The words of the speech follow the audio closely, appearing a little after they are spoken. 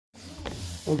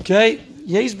Okay,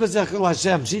 Yesh Bazeh Chil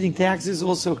Hashem. Cheating taxes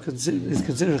also is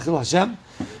considered Chil Hashem.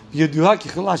 Yeduha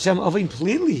Chil Hashem Avin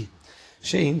Plili.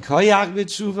 Shein Koyach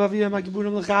B'Tshuva V'Yom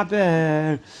HaKippurim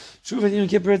L'Chaper. Tshuva in Yom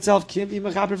Kippur itself can't be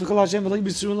Mechaper for Chil Hashem V'Lei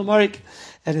B'Surim L'Marik,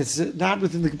 and it's not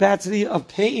within the capacity of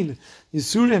pain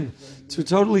Yisurim to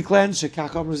totally cleanse.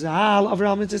 Shekach Amar Zahal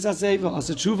Avram Mitzvah Saseva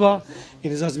Asa Tshuva in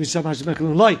his Asmi Shamash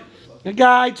Mechalun Loi. A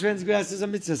guy transgresses a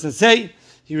mitzvah Sasei,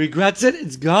 he regrets it,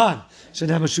 it's gone. Just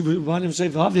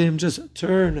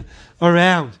turn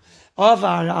around.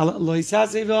 Tshuva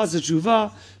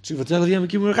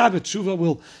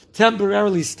will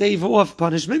temporarily stave off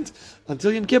punishment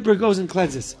until Yom Kippur goes and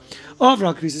cleanses. A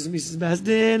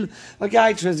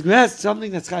guy transgressed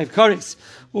something that's chayiv kares,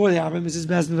 or the Abba Mrs.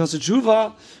 Bezdin also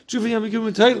Tshuva Yom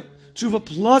Kippur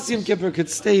plus Yom Kippur could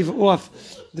stave off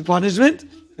the punishment.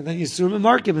 And then Yisurim and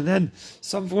mark him, and then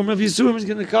some form of Yisurim is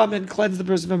going to come and cleanse the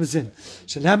person from his sin.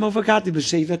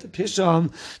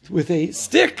 With a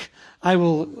stick, I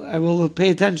will pay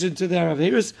attention to their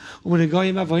averis. And when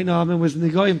the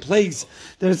goyim plagues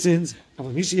their sins, the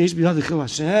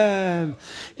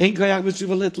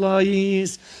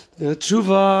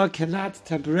tshuva cannot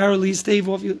temporarily stave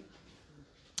off you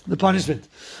the punishment.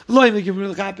 Yom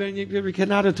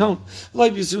cannot atone.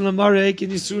 And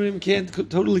Yisurim can't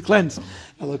totally cleanse.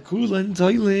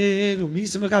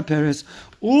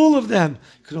 All of them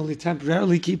could only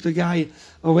temporarily keep the guy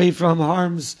away from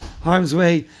harm's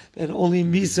way, and only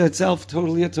Misa itself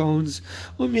totally atones.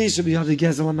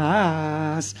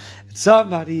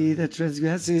 Somebody that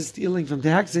transgresses stealing from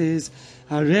taxes,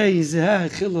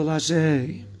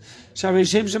 Shari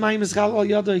Shem Shemayim Eschal Al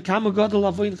Yadoi Kama Gadol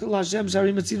Avoin Chil Hashem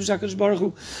Shari Metzilu Shakadosh Baruch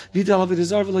Hu Vidal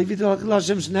Avidazar V'Loi Vidal Chil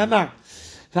Hashem Shnemar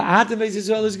V'Atem Beis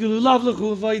Yisrael is Gilu Lav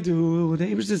Lechu V'Vaydu. The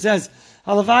Eibishter says,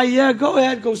 Halavai, yeah, go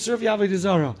ahead, go serve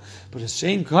Yavidazara. But it's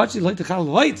shame Kachi Loi Techal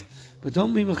Loit, but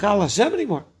don't be Mechal Hashem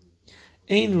anymore.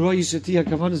 Ein Roi Shetia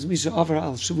Kavanas Misha Avar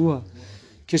Al Shavua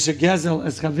Kisha Gezel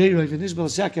Es Chaveiroi V'Nishbal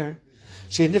Sheker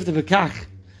Shein Nifta B'Kach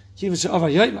Kiva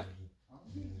She'avar Yoyma.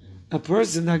 A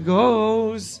person that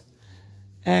goes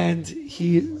and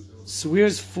he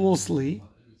swears falsely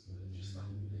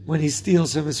when he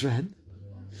steals from his friend,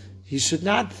 he should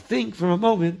not think for a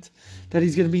moment that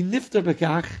he's going to be nifter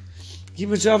bekach.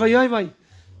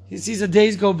 He sees the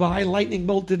days go by, lightning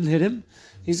bolt didn't hit him.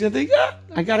 He's going to think,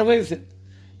 I got away with it.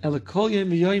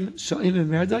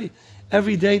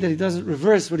 Every day that he doesn't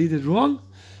reverse what he did wrong,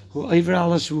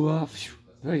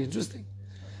 very interesting.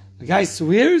 The guy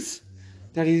swears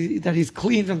that he's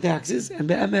clean from taxes, and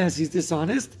be'emes he's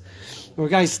dishonest, or a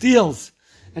guy steals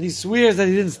and he swears that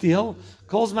he didn't steal,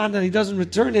 calls man that he doesn't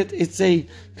return it, it's a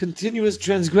continuous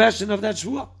transgression of that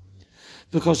shvuah.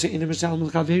 To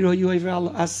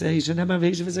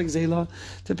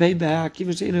pay back,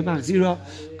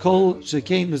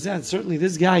 certainly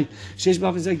this guy,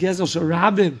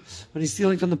 when he's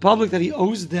stealing from the public, that he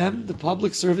owes them the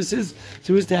public services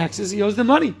through his taxes, he owes them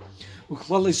money. What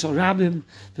happens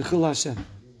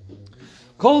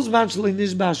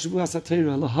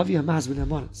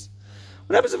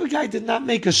if a guy did not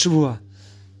make a shvuah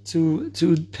to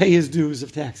pay his dues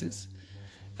of taxes?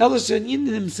 The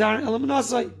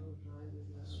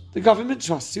government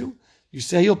trusts you. You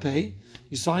say you'll pay.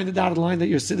 You sign the dotted line that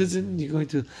you're a citizen. You're going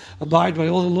to abide by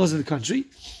all the laws of the country,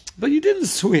 but you didn't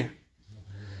swear.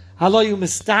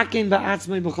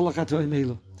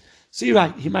 So you're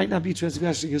right, he might not be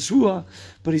transgressing his shvuah,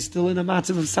 but he's still in a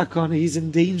matzav of sakana, he's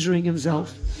endangering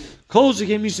himself. And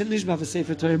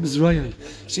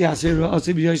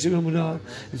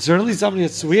certainly somebody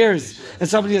that swears, and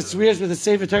somebody that swears with a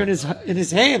sefer Torah in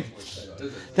his hand,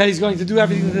 that he's going to do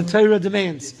everything that the Torah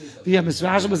demands.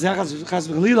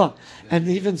 And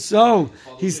even so,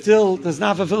 he still does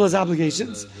not fulfill his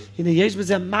obligations. There's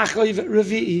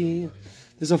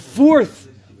a fourth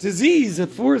disease, a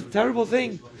fourth terrible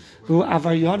thing. He's going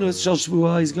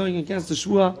against the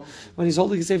shvuah when he's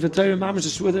holding a sefer Torah. Mamash a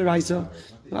shvuah deraisa.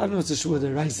 I don't know if it's a shvuah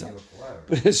deraisa,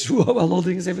 but a shvuah while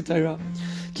holding a sefer Torah.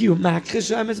 When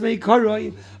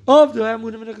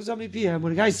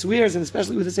a guy swears, and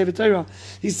especially with the sefer Torah,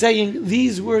 he's saying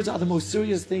these words are the most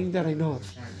serious thing that I know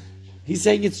of. He's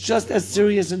saying it's just as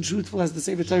serious and truthful as the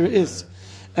sefer Torah is.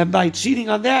 And by cheating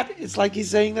on that, it's like he's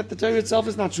saying that the Torah itself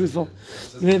is not truthful.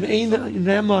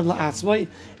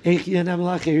 If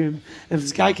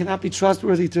this guy cannot be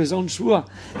trustworthy to his own shvua,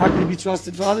 how can he be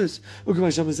trusted for others? A guy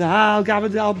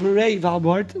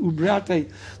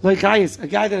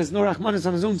that has no rachmanis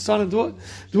on his own son and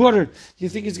daughter, you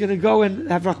think he's going to go and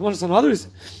have rachmanis on others?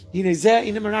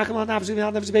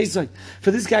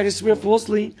 For this guy to swear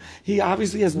falsely, he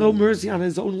obviously has no mercy on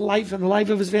his own life and the life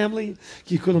of his family.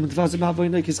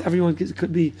 Because everyone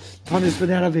could be punished for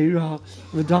that.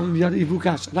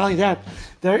 Not only that,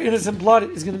 their innocent blood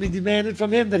is going to be demanded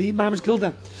from him that he mamish killed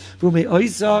them.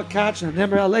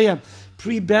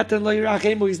 Pre-betan lo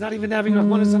yirachemu. He's not even having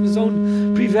rachmanis on his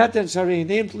own pre-betan. Sharei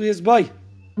named his boy.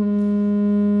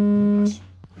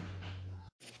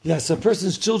 Yes, a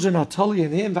person's children are totally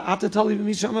in him.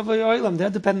 They're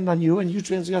dependent on you, and you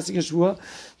transgressing a shvua,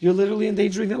 you're literally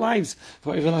endangering their lives.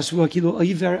 For is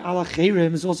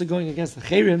also going against the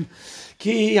cherim.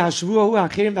 They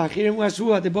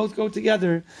both go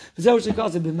together. In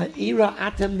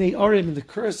the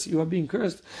curse, you are being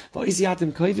cursed.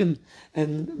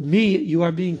 And me, you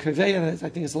are being kaveh. I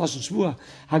think it's lashon shvua.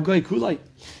 Hagoy kulai.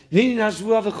 We'll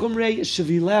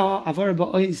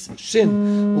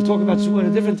talk about shvua at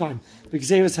a different time.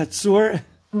 Because hatzur.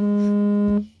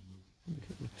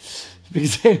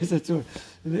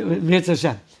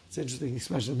 It's an interesting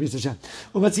expression.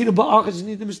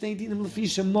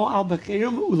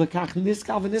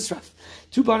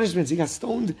 Two punishments. He got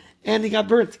stoned and he got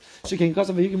burnt.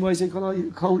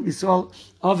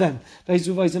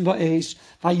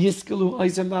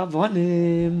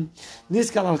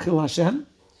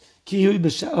 Ki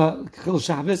Chil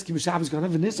Shabbos, Ki Shabbos gonna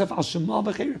have Nisaf al Shemal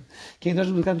B'Cherim. Kein Dosh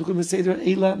B'Kan Tuchim Seder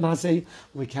Eila Masei.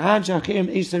 We can't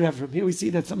Shacherim Eish Teref. From here we see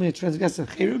that somebody transgressed a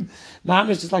Cherim.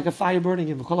 Mamish is like a fire burning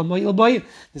him. V'Kol HaMoyel Boy.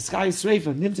 The sky is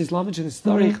Sreifa. Nimt is Lamich and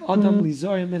Historic Adam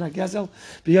Lizorim Min HaGezel.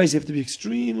 But you have to be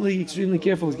extremely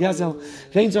careful with Gezel.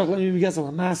 Vein Zorch Lemim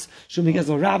Gezel Hamas. Shum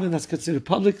Gezel Rabbin. That's considered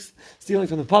public stealing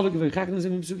from the public. V'Chaknos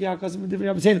Im Psuki HaKosim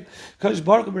Divrei Rabbeinu. Kodesh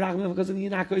Baruch Hu B'Rachmim because of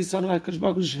Yinako Yisonu. Kodesh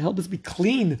Baruch Hu should help us be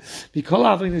clean.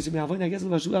 Because I guess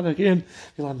Lamdenu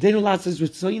Latzes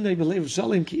Ritzoinai Belev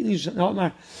Shalim Kini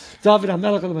Shamar David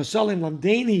Amelach of Shalim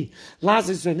Lamdeni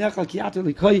Latzes Venechal Kiatu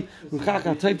Likoi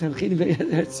Ruchaka Type Tamchini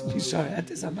Be'etz Mishar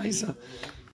Etis Amaisa.